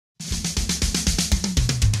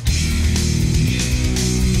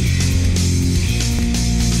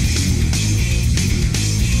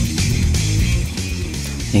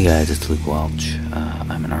Hey guys, it's Welch.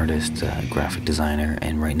 I'm an artist, graphic designer,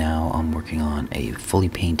 and right now I'm working on a fully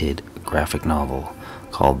painted graphic novel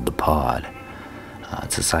called The Pod.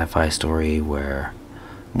 It's a sci-fi story where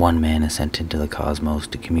one man is sent into the cosmos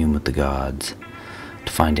to commune with the gods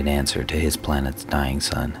to find an answer to his planet's dying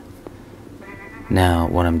sun. Now,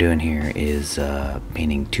 what I'm doing here is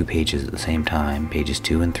painting two pages at the same time, pages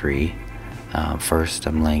 2 and 3. First,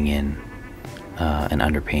 I'm laying in an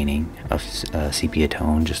underpainting of sepia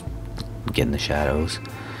tone, just getting the shadows.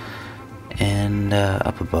 And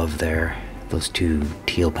up above there, those two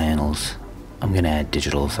teal panels, I'm going to add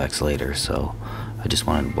digital effects later, so I just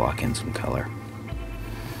wanted to block in some color.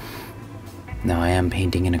 Now I am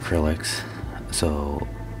painting in acrylics, so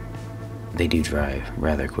they do dry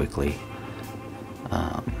rather quickly.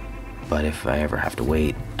 But if I ever have to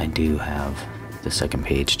wait, I do have the second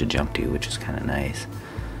page to jump to, which is kind of nice.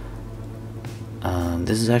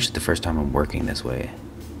 This is actually the first time I'm working this way,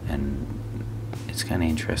 and it's kind of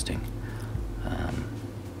interesting.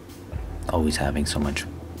 Always having so much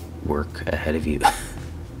work ahead of you,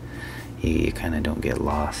 you kind of don't get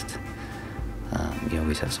lost. You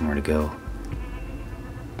always have somewhere to go.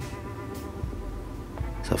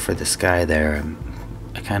 So for the sky there,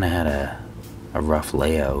 I kind of had a rough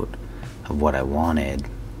layout of what I wanted,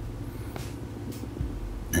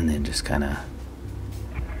 and then just kind of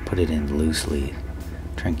put it in loosely,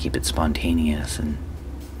 try and keep it spontaneous, and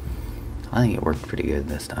I think it worked pretty good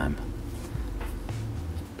this time.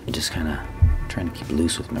 Just kind of trying to keep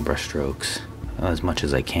loose with my brush strokes as much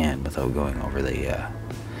as I can without going over the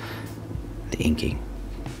inking.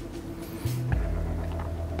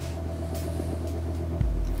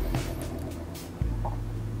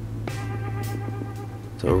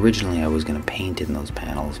 So originally I was going to paint in those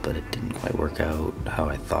panels, but it didn't quite work out how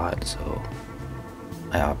I thought, so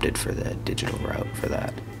I opted for the digital route for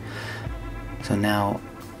that. So now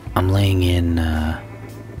I'm laying in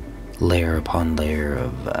layer upon layer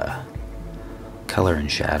of color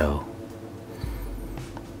and shadow,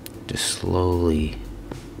 just slowly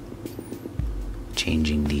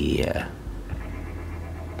changing the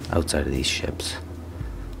outside of these ships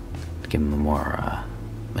to give them a more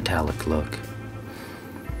metallic look.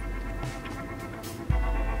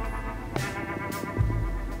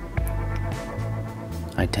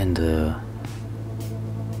 I tend to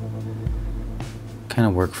kind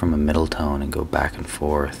of work from a middle tone and go back and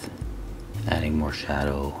forth, adding more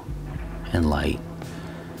shadow and light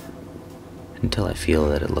until I feel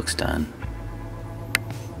that it looks done.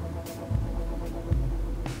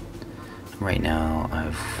 Right now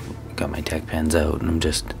I've got my tech pens out and I'm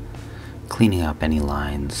just cleaning up any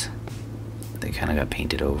lines that kind of got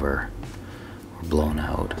painted over or blown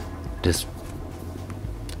out. Just,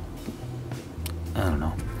 I don't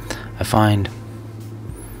know. I find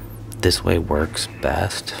this way works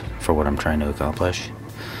best for what I'm trying to accomplish,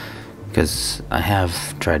 because I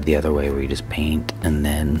have tried the other way where you just paint and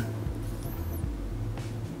then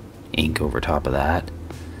ink over top of that,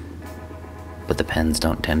 but the pens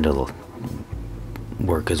don't tend to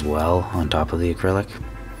work as well on top of the acrylic,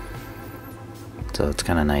 so it's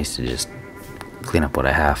kind of nice to just clean up what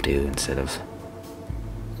I have to instead of,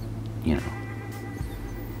 you know,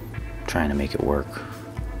 trying to make it work.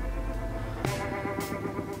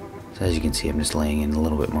 So as you can see, I'm just laying in a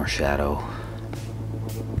little bit more shadow.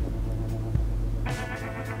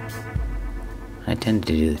 I tend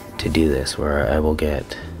to do this where I will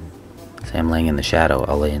get, say I'm laying in the shadow,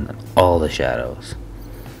 I'll lay in all the shadows,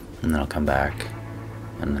 and then I'll come back,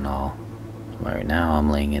 and then right now I'm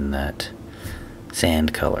laying in that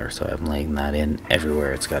sand color, so I'm laying that in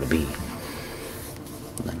everywhere it's got to be.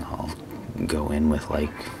 And then I'll go in with like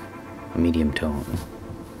a medium tone.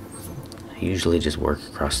 I usually just work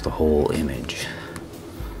across the whole image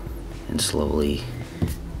and slowly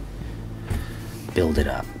build it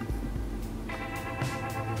up.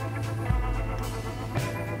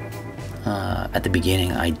 At the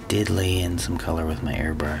beginning I did lay in some color with my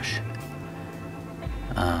airbrush.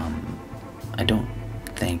 I don't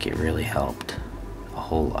think it really helped a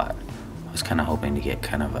whole lot. I was kind of hoping to get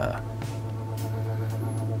kind of a,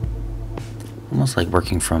 almost like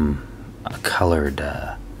working from a colored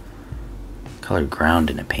ground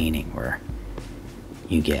in a painting, where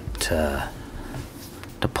you get to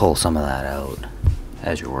pull some of that out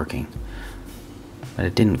as you're working. But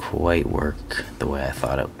it didn't quite work the way I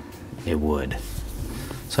thought it would.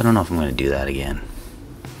 So I don't know if I'm going to do that again.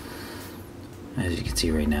 As you can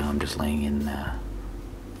see right now, I'm just laying in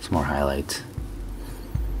some more highlights.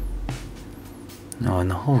 No, and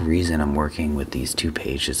the whole reason I'm working with these two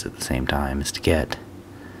pages at the same time is to get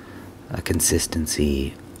a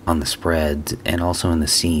consistency on the spreads and also in the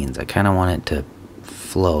scenes. I kind of want it to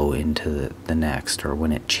flow into the next, or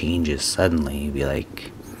when it changes suddenly, you'd be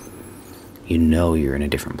like, you know you're in a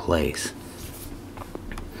different place.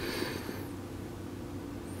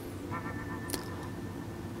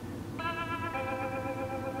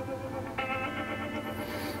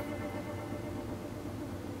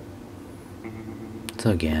 So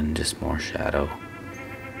again, just more shadow.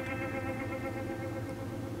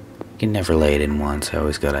 You can never lay it in once. I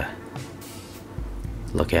always gotta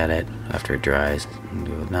look at it after it dries and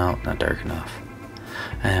go, no, not dark enough.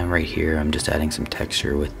 And right here, I'm just adding some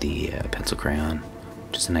texture with the pencil crayon.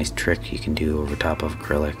 Just a nice trick you can do over top of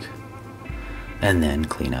acrylic. And then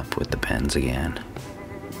clean up with the pens again.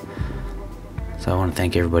 So I want to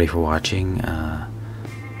thank everybody for watching.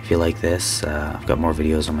 If you like this, I've got more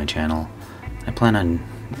videos on my channel. I plan on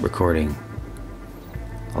recording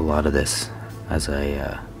a lot of this as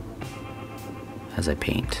I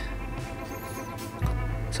paint.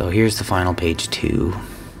 So here's the final page 2,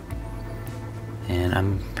 and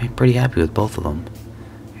I'm pretty happy with both of them.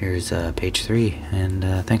 Here's page 3,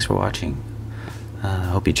 and thanks for watching. I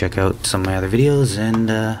hope you check out some of my other videos,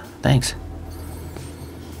 and thanks.